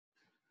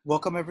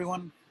Welcome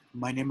everyone.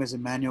 My name is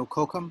Emmanuel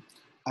Cocom.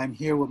 I'm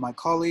here with my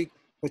colleague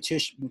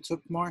Pratyush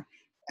Muthukumar,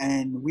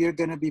 and we are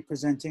going to be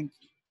presenting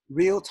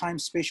real-time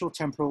spatial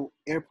temporal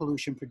air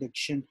pollution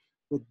prediction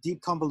with deep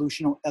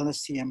convolutional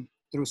LSTM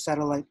through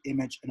satellite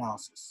image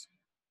analysis.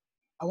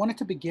 I wanted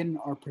to begin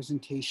our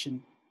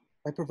presentation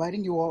by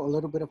providing you all a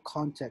little bit of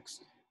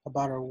context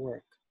about our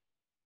work.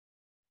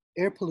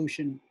 Air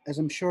pollution, as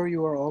I'm sure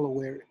you are all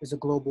aware, is a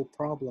global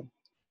problem.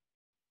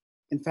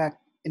 In fact,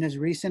 in as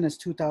recent as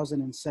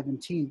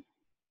 2017,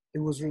 it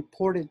was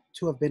reported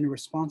to have been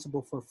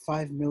responsible for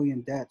 5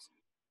 million deaths.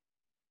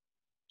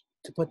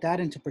 To put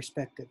that into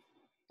perspective,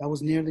 that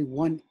was nearly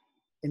 1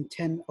 in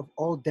 10 of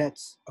all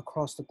deaths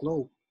across the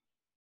globe.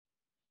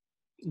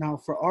 Now,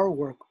 for our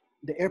work,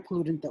 the air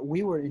pollutant that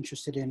we were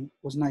interested in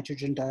was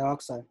nitrogen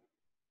dioxide.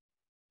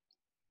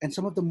 And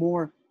some of the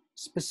more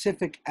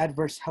specific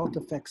adverse health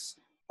effects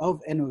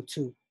of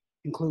NO2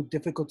 include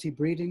difficulty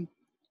breathing,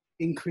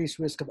 increased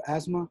risk of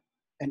asthma,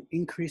 and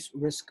increased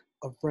risk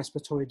of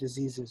respiratory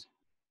diseases.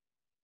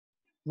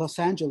 Los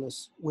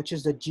Angeles, which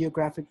is the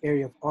geographic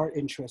area of our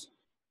interest,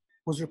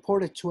 was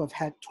reported to have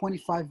had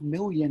 25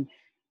 million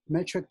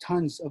metric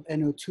tons of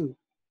NO2.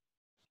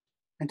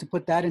 And to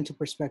put that into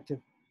perspective,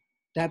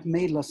 that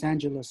made Los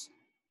Angeles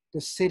the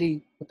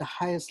city with the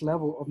highest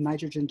level of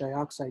nitrogen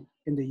dioxide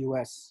in the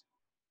US.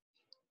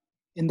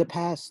 In the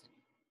past,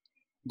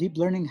 deep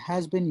learning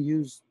has been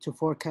used to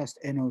forecast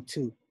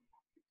NO2.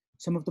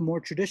 Some of the more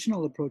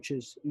traditional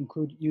approaches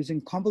include using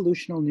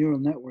convolutional neural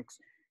networks,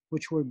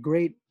 which were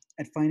great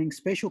at finding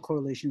spatial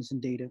correlations in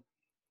data,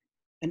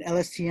 and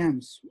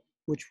LSTMs,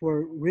 which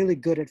were really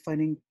good at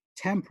finding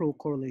temporal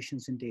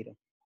correlations in data.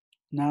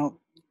 Now,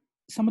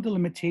 some of the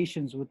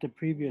limitations with the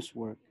previous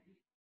work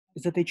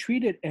is that they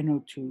treated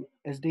NO2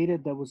 as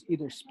data that was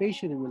either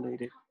spatially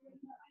related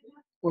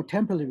or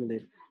temporally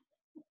related.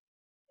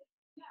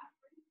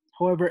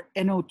 However,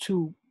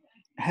 NO2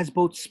 has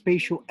both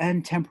spatial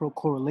and temporal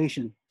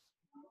correlation.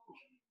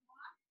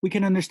 We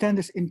can understand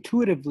this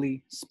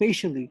intuitively,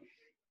 spatially,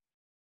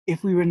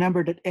 if we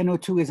remember that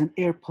NO2 is an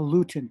air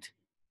pollutant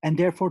and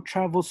therefore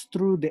travels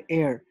through the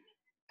air.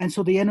 And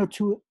so the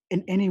NO2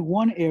 in any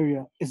one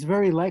area is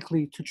very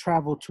likely to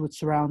travel to its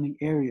surrounding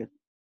area.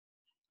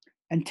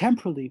 And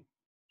temporally,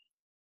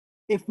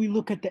 if we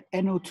look at the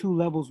NO2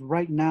 levels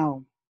right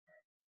now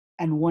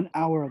and 1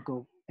 hour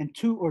ago and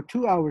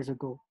 2 hours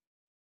ago,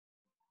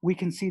 we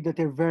can see that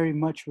they're very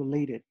much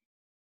related.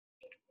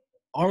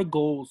 Our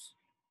goals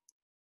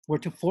were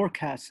to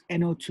forecast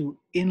NO2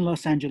 in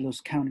Los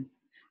Angeles County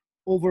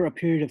over a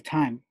period of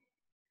time.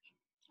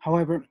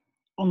 However,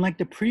 unlike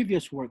the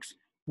previous works,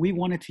 we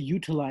wanted to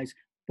utilize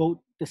both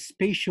the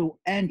spatial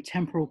and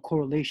temporal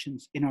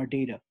correlations in our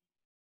data.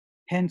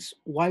 Hence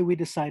why we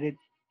decided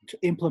to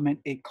implement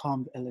a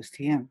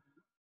ConvLSTM.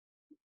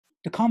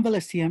 The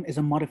ConvLSTM is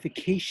a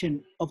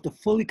modification of the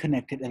fully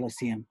connected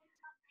LSTM.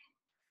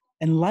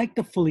 And like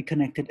the fully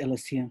connected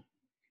LSTM,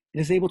 it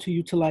is able to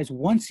utilize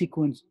one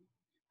sequence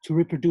to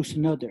reproduce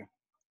another.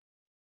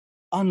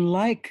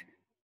 Unlike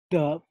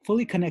the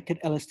fully connected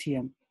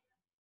LSTM,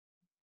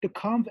 the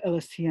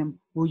ConvLSTM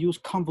will use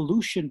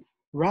convolution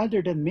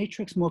rather than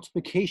matrix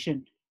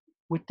multiplication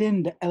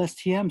within the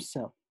LSTM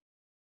cell.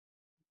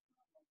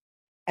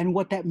 And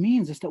what that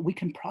means is that we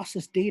can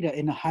process data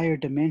in a higher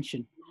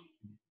dimension.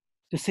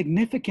 The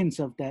significance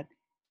of that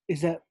is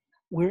that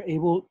we're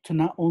able to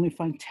not only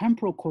find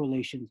temporal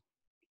correlations,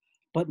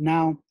 but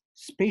now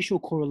spatial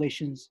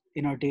correlations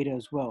in our data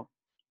as well.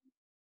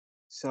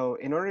 So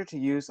in order to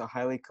use a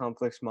highly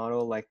complex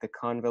model like the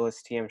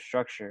ConvLSTM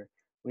structure,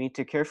 we need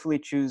to carefully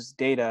choose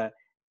data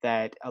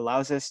that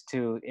allows us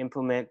to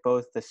implement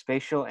both the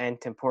spatial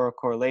and temporal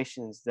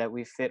correlations that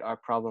we fit our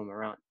problem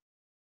around.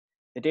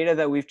 The data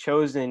that we've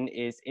chosen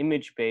is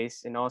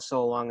image-based and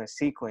also along a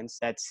sequence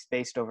that's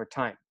spaced over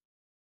time.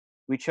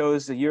 We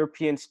chose the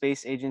European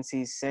Space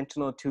Agency's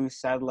Sentinel-2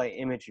 satellite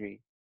imagery.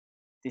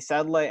 The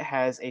satellite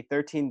has a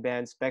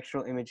 13-band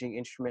spectral imaging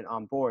instrument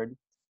on board,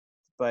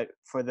 but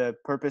for the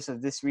purpose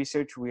of this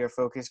research, we are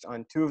focused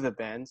on 2 of the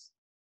bands,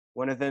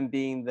 one of them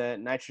being the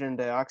nitrogen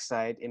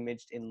dioxide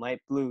imaged in light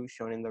blue,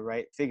 shown in the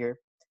right figure,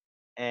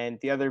 and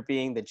the other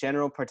being the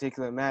general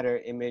particulate matter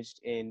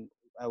imaged in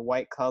a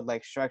white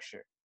cloud-like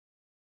structure.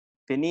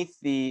 Beneath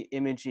the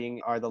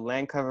imaging are the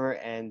land cover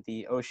and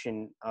the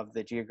ocean of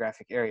the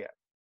geographic area.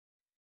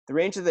 The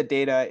range of the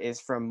data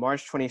is from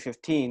March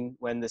 2015,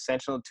 when the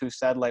Sentinel-2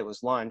 satellite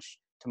was launched,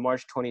 to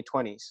March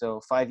 2020, so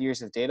 5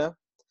 years of data.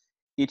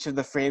 Each of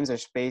the frames are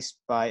spaced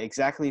by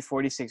exactly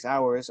 46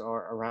 hours,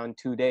 or around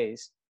 2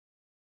 days.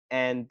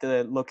 And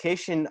the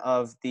location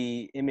of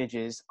the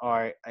images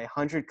are a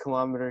 100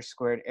 kilometer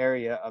squared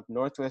area of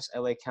Northwest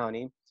LA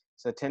County,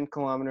 so 10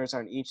 kilometers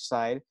on each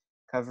side,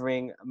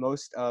 covering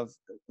most of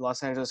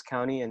Los Angeles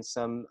County and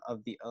some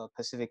of the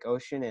Pacific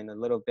Ocean and a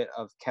little bit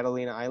of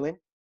Catalina Island.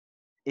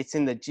 It's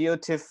in the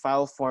GeoTIFF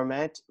file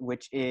format,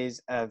 which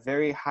is a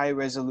very high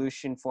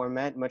resolution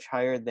format, much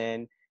higher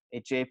than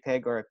a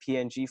JPEG or a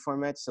PNG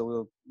format. So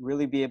we'll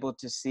really be able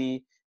to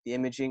see the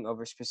imaging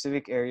over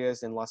specific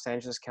areas in Los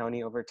Angeles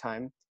County over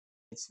time.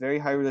 It's very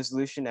high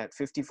resolution at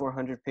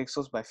 5400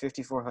 pixels by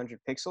 5400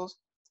 pixels.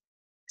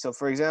 So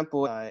for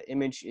example,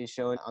 image is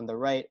shown on the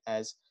right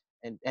as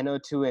an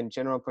NO2 and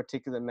general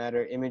particulate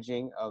matter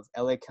imaging of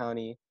LA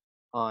County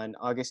on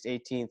August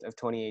 18th of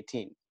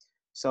 2018.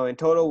 So in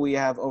total, we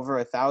have over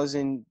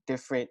 1,000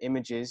 different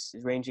images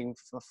ranging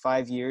for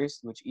 5 years,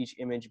 which each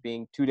image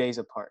being 2 days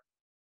apart.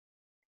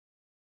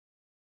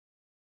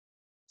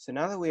 So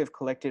now that we have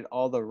collected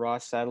all the raw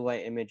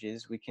satellite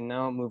images, we can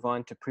now move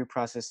on to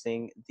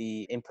pre-processing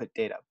the input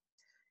data.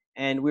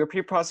 And we're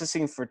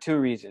pre-processing for two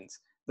reasons.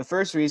 The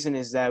first reason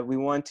is that we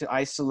want to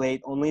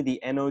isolate only the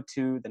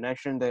NO2, the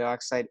nitrogen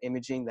dioxide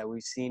imaging that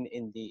we've seen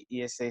in the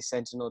ESA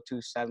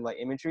Sentinel-2 satellite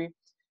imagery,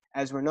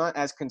 as we're not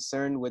as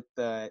concerned with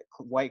the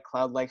white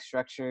cloud-like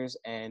structures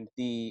and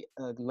the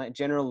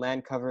general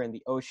land cover and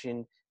the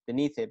ocean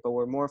beneath it, but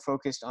we're more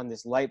focused on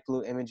this light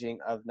blue imaging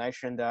of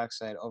nitrogen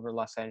dioxide over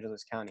Los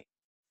Angeles County.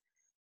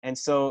 And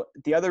so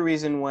the other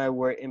reason why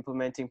we're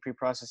implementing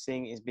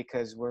pre-processing is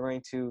because we're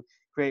going to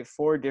create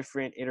 4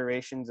 different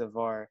iterations of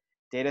our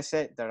data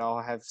set that all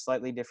have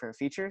slightly different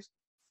features.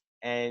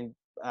 And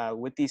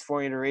with these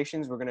 4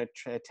 iterations, we're going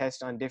to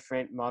test on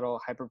different model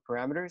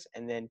hyperparameters,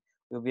 and then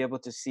we'll be able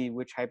to see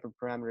which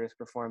hyperparameters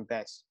perform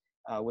best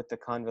with the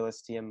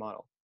ConvLSTM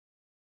model.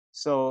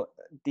 So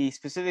the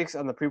specifics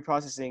on the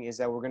pre-processing is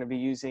that we're going to be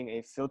using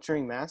a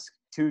filtering mask,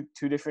 two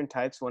different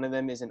types. One of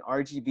them is an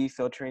RGB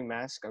filtering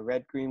mask, a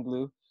red, green,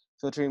 blue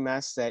filtering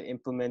mask that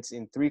implements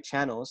in 3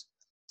 channels.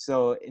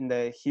 So in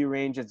the hue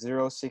range of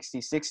 0, 60,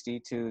 60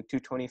 to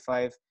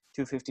 225,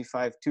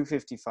 255,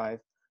 255,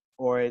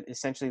 or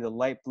essentially the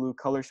light blue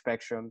color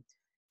spectrum,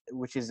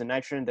 which is the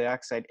nitrogen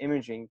dioxide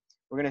imaging,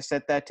 we're going to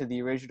set that to the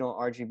original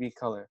RGB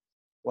color.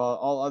 While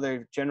all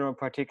other general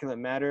particulate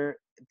matter,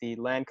 the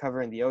land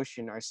cover and the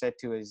ocean are set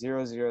to a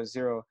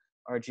 000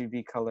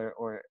 RGB color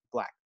or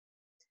black.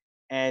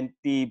 And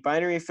the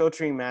binary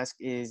filtering mask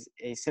is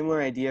a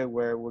similar idea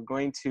where we're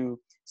going to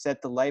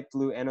set the light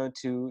blue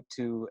NO2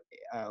 to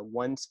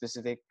one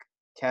specific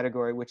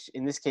category, which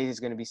in this case is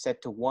going to be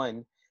set to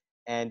 1,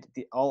 and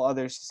all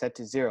others set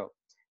to 0.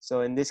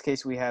 So in this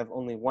case, we have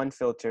only one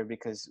filter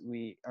because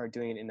we are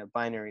doing it in a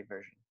binary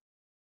version.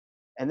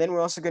 And then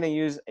we're also going to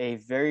use a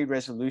varied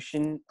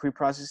resolution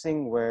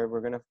pre-processing where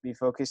we're going to be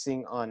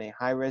focusing on a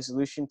high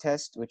resolution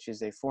test, which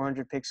is a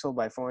 400 pixel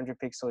by 400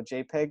 pixel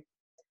JPEG,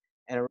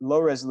 and a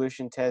low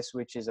resolution test,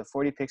 which is a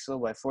 40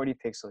 pixel by 40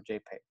 pixel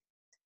JPEG.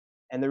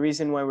 And the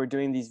reason why we're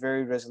doing these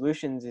varied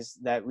resolutions is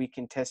that we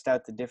can test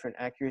out the different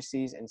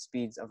accuracies and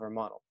speeds of our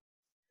model.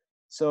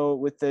 So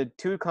with the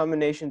 2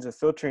 combinations of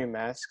filtering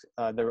masks,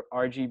 the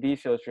RGB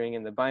filtering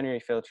and the binary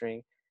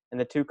filtering, and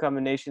the 2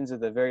 combinations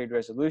of the varied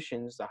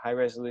resolutions, the high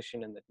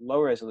resolution and the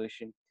low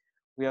resolution,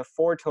 we have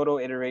 4 total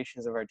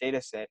iterations of our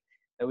data set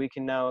that we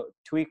can now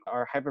tweak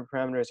our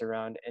hyperparameters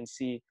around and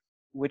see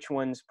which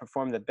ones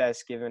perform the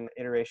best given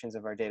iterations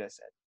of our data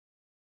set.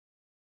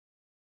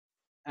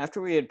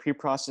 After we had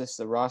pre-processed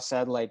the raw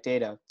satellite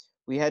data,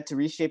 we had to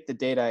reshape the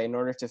data in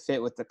order to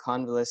fit with the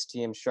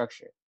ConvLSTM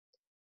structure.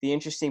 The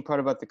interesting part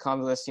about the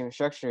ConvLSTM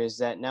structure is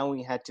that now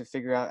we had to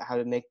figure out how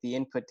to make the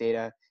input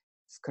data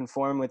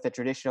conform with the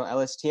traditional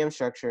LSTM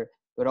structure,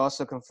 but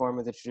also conform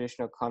with the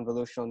traditional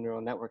convolutional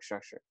neural network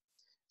structure.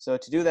 So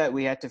to do that,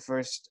 we had to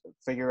first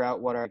figure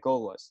out what our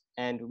goal was.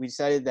 And we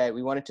decided that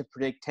we wanted to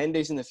predict 10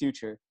 days in the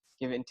future,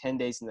 given 10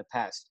 days in the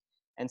past.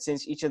 And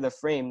since each of the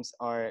frames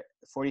are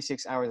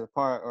 46 hours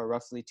apart, or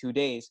roughly 2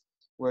 days,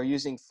 we're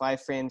using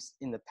 5 frames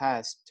in the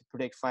past to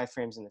predict 5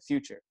 frames in the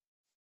future.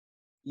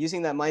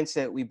 Using that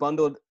mindset, we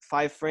bundled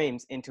 5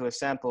 frames into a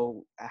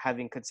sample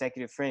having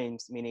consecutive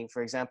frames, meaning,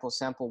 for example,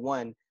 sample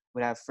 1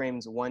 would have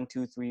frames 1,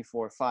 2, 3,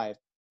 4, 5,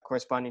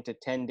 corresponding to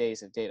 10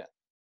 days of data.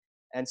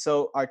 And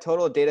so our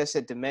total data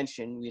set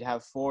dimension, we'd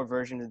have 4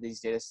 versions of these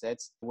data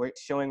sets. We're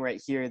showing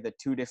right here the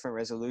 2 different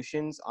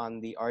resolutions on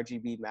the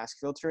RGB mask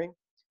filtering,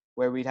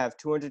 where we'd have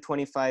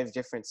 225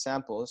 different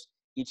samples.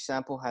 Each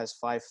sample has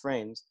 5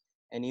 frames,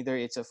 and either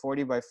it's a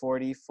 40 by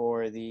 40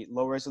 for the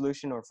low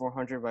resolution or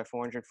 400 by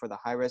 400 for the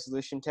high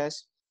resolution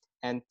test,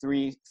 and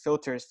 3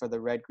 filters for the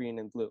red, green,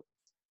 and blue.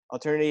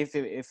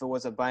 Alternatively, if it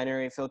was a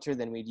binary filter,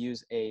 then we'd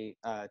use a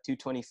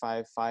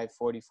 225, 5,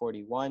 40,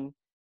 41,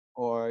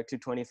 or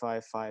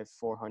 225, 5,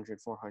 400,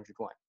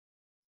 401.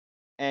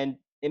 And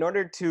in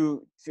order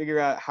to figure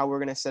out how we're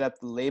going to set up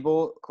the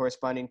label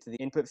corresponding to the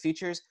input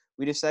features,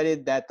 we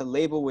decided that the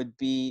label would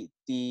be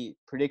the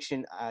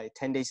prediction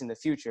 10 days in the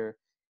future.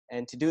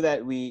 And to do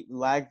that, we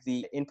lagged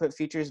the input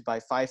features by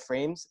 5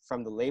 frames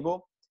from the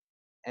label.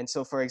 And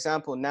so, for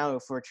example, now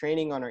if we're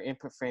training on our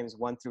input frames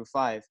 1 through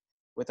 5,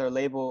 with our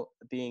label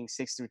being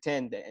 6 through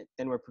 10,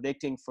 then we're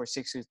predicting for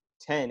 6 through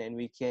 10, and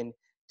we can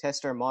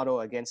test our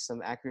model against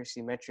some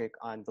accuracy metric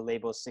on the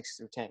labels 6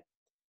 through 10.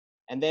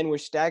 And then we're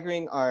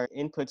staggering our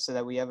inputs so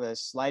that we have a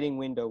sliding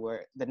window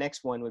where the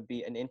next one would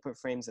be an input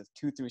frames of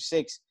 2 through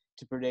 6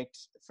 to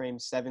predict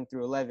frames 7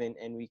 through 11,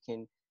 and we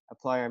can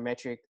apply our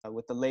metric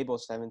with the label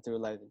 7 through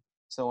 11,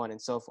 so on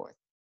and so forth.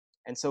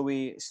 And so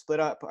we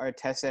split up our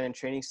test set and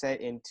training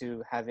set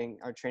into having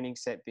our training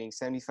set being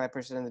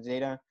 75% of the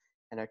data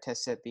and our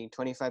test set being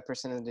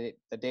 25% of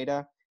the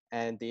data.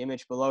 And the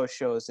image below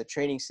shows the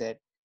training set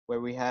where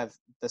we have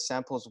the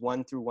samples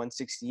 1 through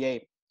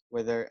 168,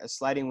 where they're a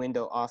sliding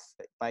window off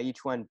by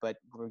each one, but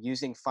we're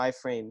using 5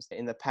 frames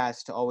in the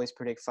past to always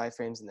predict 5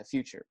 frames in the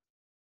future.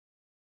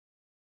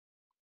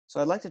 So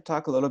I'd like to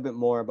talk a little bit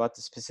more about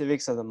the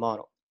specifics of the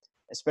model,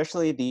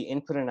 especially the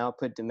input and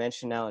output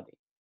dimensionality.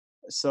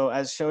 So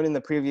as shown in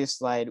the previous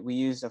slide, we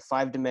used a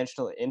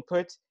 5-dimensional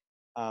input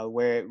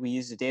where we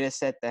used a data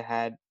set that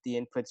had the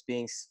inputs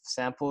being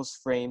samples,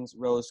 frames,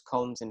 rows,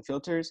 columns, and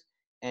filters.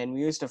 And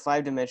we used a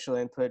 5-dimensional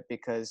input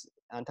because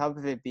on top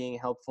of it being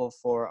helpful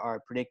for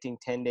our predicting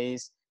 10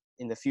 days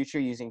in the future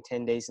using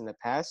 10 days in the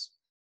past,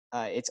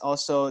 it's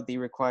also the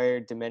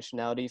required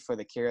dimensionality for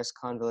the Keras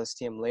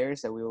ConvLSTM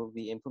layers that we will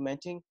be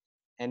implementing.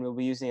 And we'll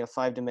be using a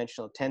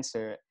 5-dimensional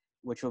tensor,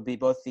 which will be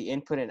both the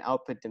input and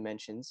output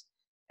dimensions.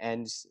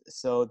 And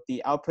so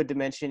the output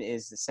dimension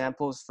is the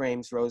samples,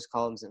 frames, rows,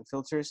 columns, and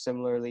filters,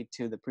 similarly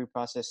to the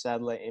preprocessed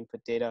satellite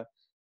input data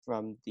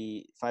from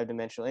the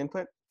 5-dimensional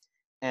input.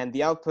 And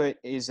the output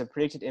is a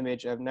predicted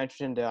image of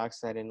nitrogen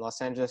dioxide in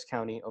Los Angeles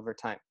County over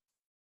time.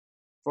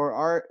 For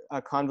our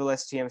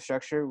ConvLSTM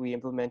structure, we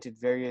implemented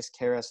various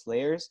Keras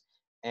layers,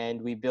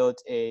 and we built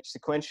a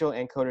sequential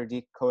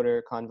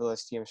encoder-decoder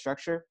ConvLSTM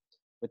structure,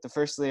 with the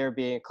first layer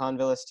being a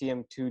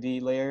ConvLSTM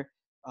 2D layer,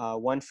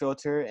 1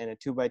 filter, and a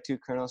 2x2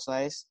 kernel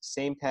size,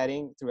 same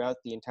padding throughout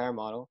the entire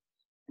model.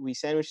 We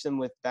sandwiched them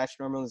with batch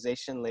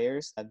normalization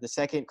layers. The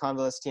second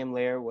ConvLSTM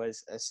layer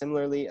was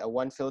similarly a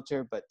 1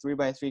 filter, but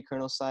 3x3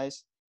 kernel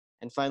size.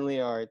 And finally,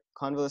 our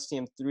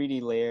ConvLSTM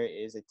 3D layer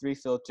is a 3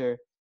 filter,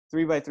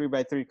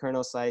 3x3x3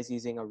 kernel size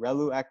using a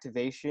ReLU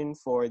activation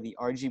for the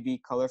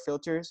RGB color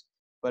filters,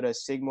 but a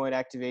sigmoid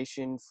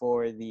activation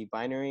for the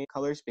binary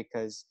colors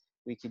because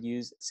we could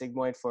use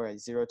sigmoid for a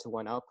 0 to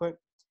 1 output.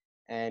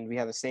 And we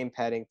have the same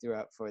padding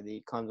throughout for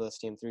the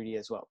ConvLSTM 3D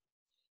as well.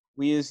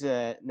 We used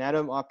a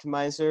NATM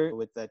optimizer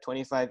with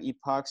 25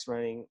 epochs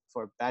running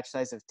for batch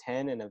size of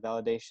 10 and a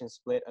validation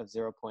split of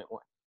 0.1.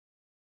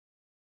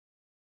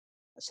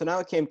 So now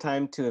it came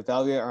time to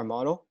evaluate our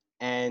model.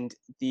 And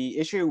the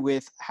issue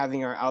with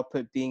having our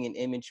output being an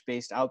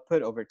image-based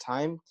output over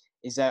time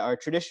is that our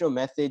traditional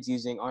methods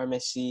using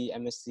RMSE,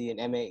 MSE,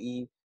 and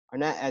MAE are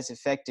not as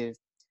effective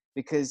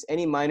because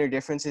any minor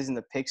differences in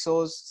the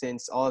pixels,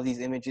 since all of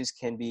these images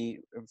can be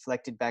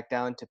reflected back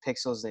down to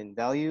pixels and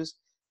values,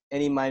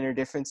 any minor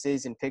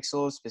differences in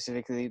pixels,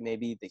 specifically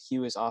maybe the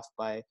hue is off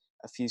by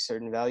a few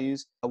certain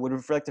values, would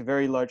reflect a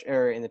very large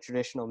error in the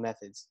traditional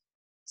methods.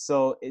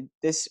 So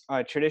this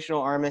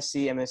traditional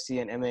RMSE,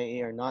 MSE, and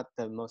MAE are not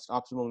the most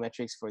optimal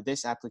metrics for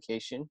this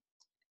application.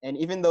 And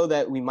even though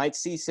that we might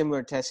see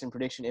similar test and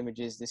prediction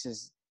images, this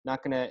is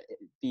not going to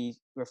be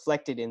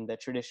reflected in the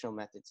traditional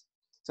methods.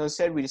 So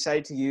instead, we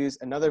decided to use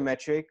another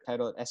metric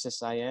titled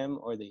SSIM,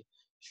 or the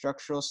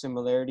Structural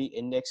Similarity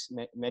Index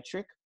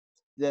metric.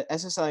 The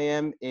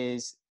SSIM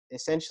is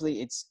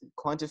essentially, it's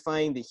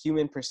quantifying the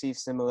human perceived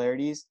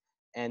similarities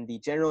and the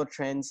general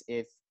trends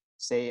if,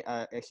 say,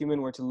 a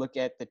human were to look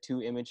at the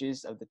 2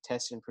 images of the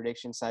test and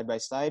prediction side by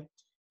side,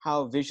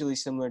 how visually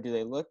similar do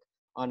they look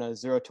on a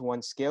 0 to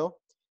 1 scale,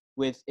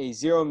 with a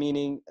 0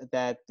 meaning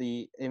that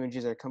the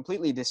images are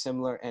completely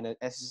dissimilar and an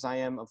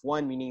SSIM of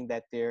 1 meaning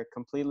that they're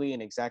completely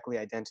and exactly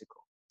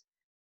identical.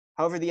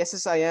 However, the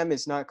SSIM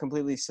is not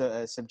completely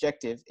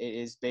subjective. It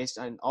is based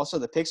on also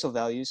the pixel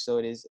values, so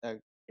it is an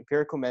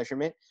empirical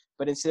measurement,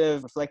 but instead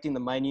of reflecting the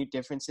minute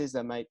differences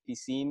that might be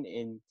seen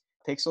in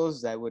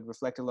pixels that would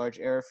reflect a large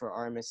error for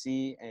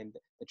RMSE and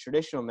the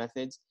traditional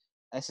methods,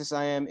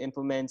 SSIM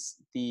implements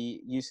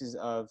the uses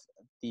of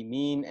the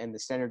mean and the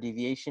standard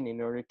deviation in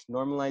order to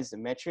normalize the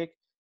metric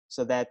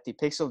so that the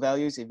pixel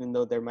values, even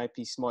though there might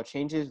be small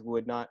changes,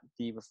 would not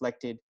be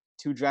reflected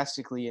too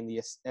drastically in the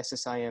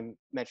SSIM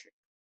metric.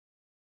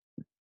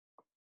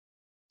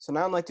 So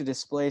now I'd like to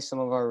display some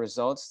of our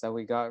results that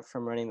we got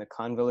from running the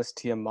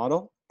ConvLSTM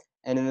model.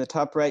 And in the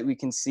top right, we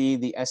can see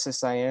the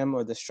SSIM,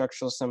 or the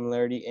Structural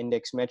Similarity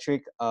Index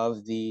metric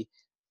of the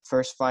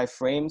first 5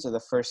 frames of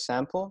the first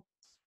sample,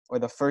 or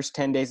the first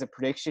 10 days of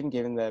prediction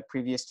given the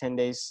previous 10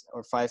 days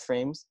or 5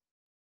 frames.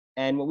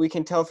 And what we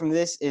can tell from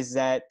this is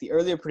that the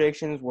earlier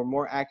predictions were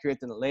more accurate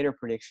than the later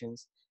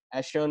predictions,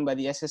 as shown by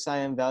the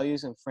SSIM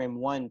values in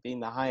frame 1 being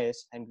the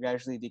highest and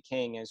gradually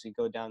decaying as we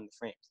go down the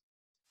frames.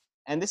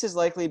 And this is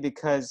likely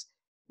because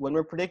when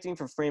we're predicting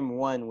for frame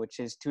 1, which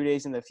is 2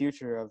 days in the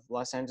future of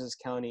Los Angeles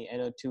County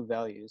NO2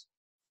 values,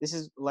 this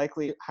is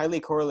likely highly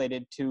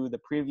correlated to the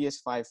previous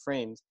 5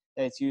 frames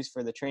that it's used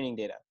for the training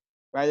data,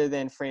 rather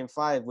than frame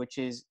 5, which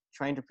is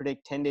trying to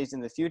predict 10 days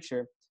in the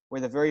future,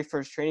 where the very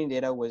first training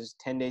data was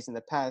 10 days in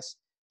the past.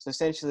 So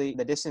essentially,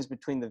 the distance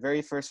between the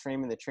very first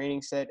frame in the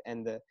training set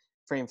and the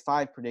frame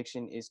 5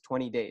 prediction is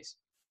 20 days.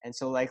 And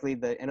so likely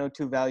the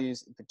NO2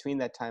 values between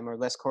that time are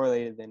less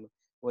correlated than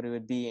what it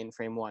would be in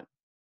frame 1.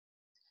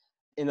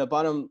 In the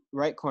bottom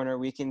right corner,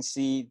 we can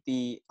see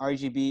the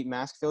RGB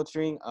mask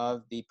filtering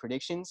of the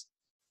predictions.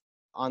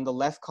 On the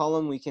left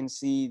column, we can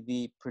see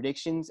the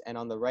predictions, and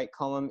on the right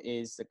column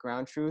is the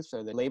ground truths,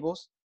 or the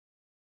labels.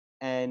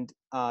 And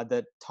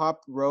the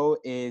top row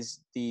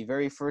is the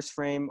very first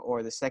frame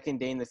or the second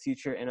day in the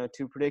future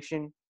NO2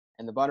 prediction.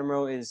 And the bottom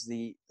row is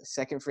the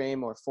second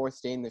frame or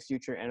fourth day in the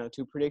future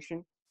NO2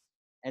 prediction.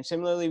 And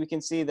similarly, we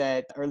can see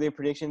that earlier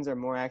predictions are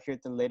more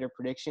accurate than later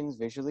predictions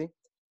visually.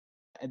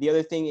 And the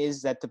other thing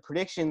is that the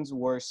predictions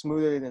were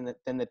smoother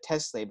than the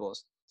test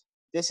labels.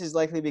 This is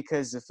likely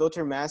because the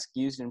filter mask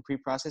used in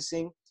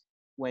pre-processing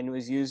when it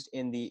was used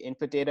in the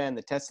input data and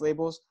the test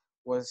labels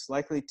was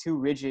likely too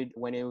rigid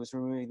when it was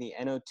removing the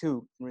NO2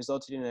 and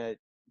resulted in a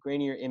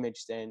grainier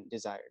image than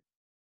desired.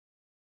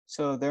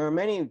 So there are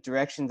many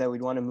directions that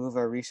we'd want to move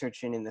our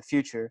research in the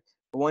future,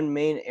 but one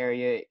main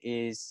area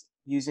is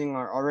using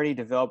our already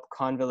developed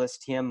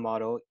ConvLSTM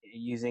model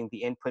using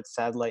the input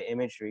satellite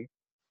imagery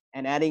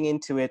and adding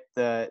into it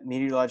the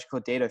meteorological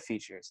data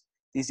features.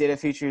 These data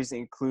features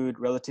include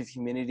relative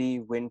humidity,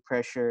 wind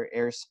pressure,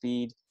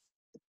 airspeed,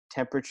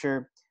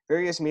 temperature,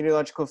 various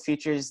meteorological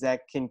features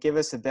that can give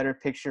us a better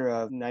picture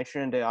of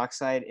nitrogen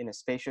dioxide in a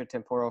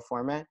spatiotemporal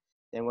format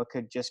than what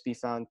could just be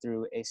found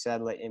through a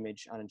satellite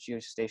image on a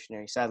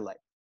geostationary satellite.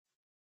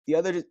 The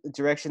other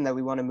direction that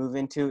we want to move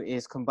into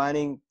is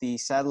combining the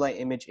satellite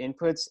image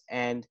inputs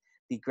and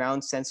the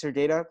ground sensor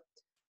data.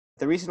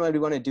 The reason why we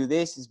want to do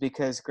this is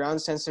because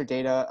ground sensor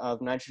data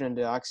of nitrogen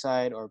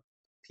dioxide or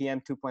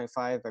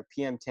PM2.5 or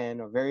PM10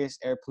 or various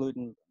air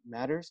pollutant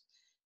matters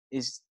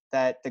is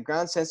that the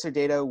ground sensor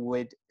data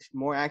would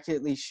more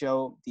accurately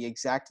show the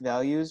exact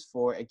values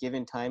for a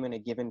given time and a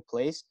given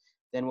place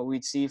than what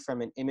we'd see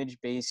from an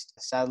image-based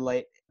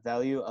satellite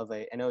value of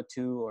a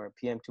NO2 or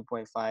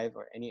PM2.5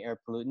 or any air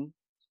pollutant.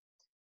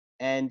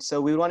 And so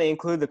we want to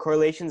include the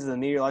correlations of the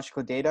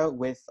meteorological data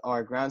with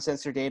our ground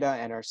sensor data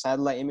and our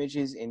satellite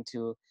images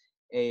into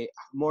a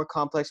more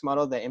complex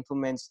model that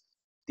implements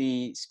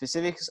the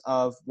specifics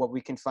of what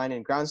we can find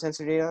in ground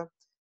sensor data,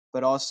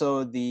 but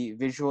also the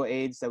visual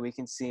aids that we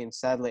can see in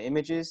satellite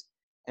images,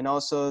 and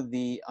also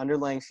the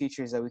underlying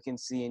features that we can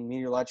see in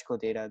meteorological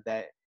data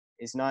that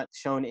is not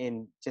shown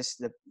in just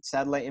the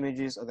satellite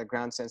images or the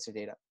ground sensor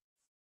data.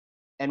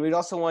 And we'd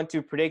also want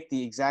to predict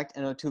the exact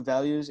NO2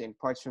 values in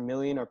parts per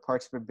million or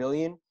parts per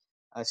billion.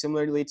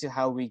 Similarly to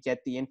how we get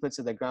the inputs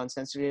of the ground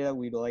sensor data,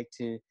 we'd like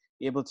to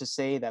be able to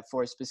say that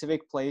for a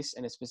specific place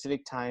and a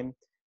specific time,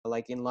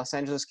 like in Los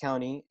Angeles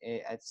County,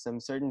 at some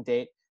certain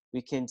date,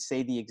 we can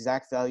say the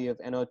exact value of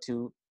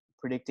NO2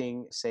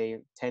 predicting, say,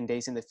 10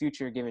 days in the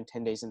future given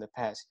 10 days in the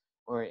past,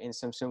 or in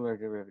some similar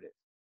derivative.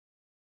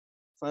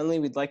 Finally,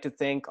 we'd like to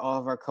thank all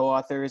of our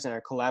co-authors and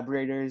our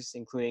collaborators,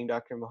 including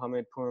Dr.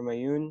 Mohammad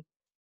Pourhomayoun,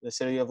 the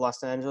City of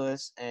Los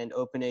Angeles, and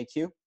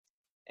OpenAQ.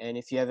 And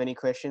if you have any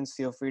questions,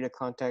 feel free to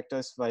contact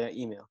us via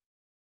email.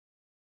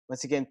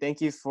 Once again, thank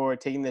you for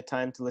taking the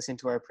time to listen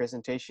to our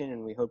presentation,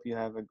 and we hope you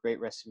have a great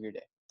rest of your day.